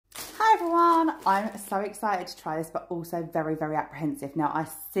I'm so excited to try this, but also very, very apprehensive. Now, I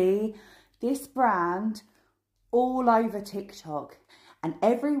see this brand all over TikTok and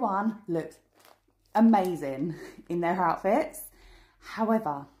everyone looks amazing in their outfits.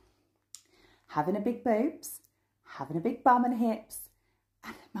 However, having a big boobs, having a big bum and hips,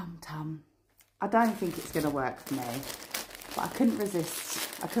 and a mum tum, I don't think it's going to work for me. But I couldn't resist.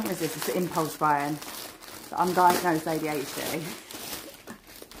 It's impulse buying. So I'm diagnosed ADHD.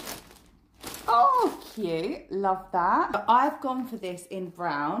 Oh, cute. Love that. But I've gone for this in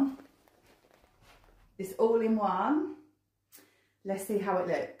brown. This all-in-one. Let's see how it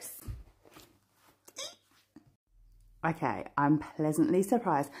looks. Okay, I'm pleasantly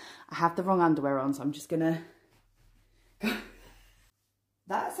surprised. I have the wrong underwear on, so I'm just gonna...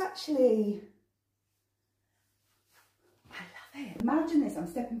 That's actually... I love it. Imagine this, I'm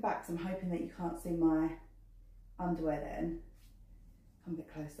stepping back, so I'm hoping that you can't see my underwear then. Come a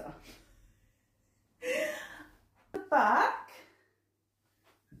bit closer. The back.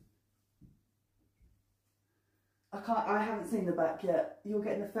 I haven't seen the back yet. You're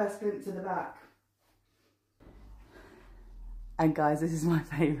getting the first glimpse of the back. And guys, this is my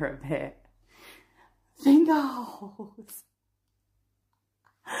favourite bit. Finger holes.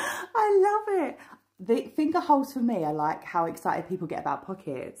 I love it. The finger holes for me, I like how excited people get about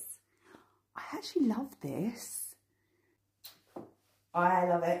pockets. I actually love this. I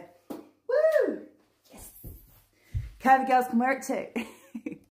love it. Woo! Yes. Curvy girls can wear it too.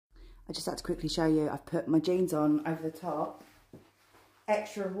 I just had to quickly show you, I've put my jeans on over the top.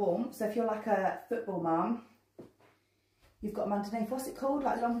 Extra warm. So if you're like a football mum, you've got them underneath. What's it called?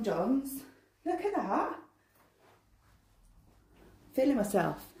 Like long johns. Look at that. Feeling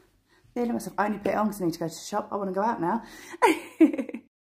myself. I only put it on because I need to go to the shop. I want to go out now.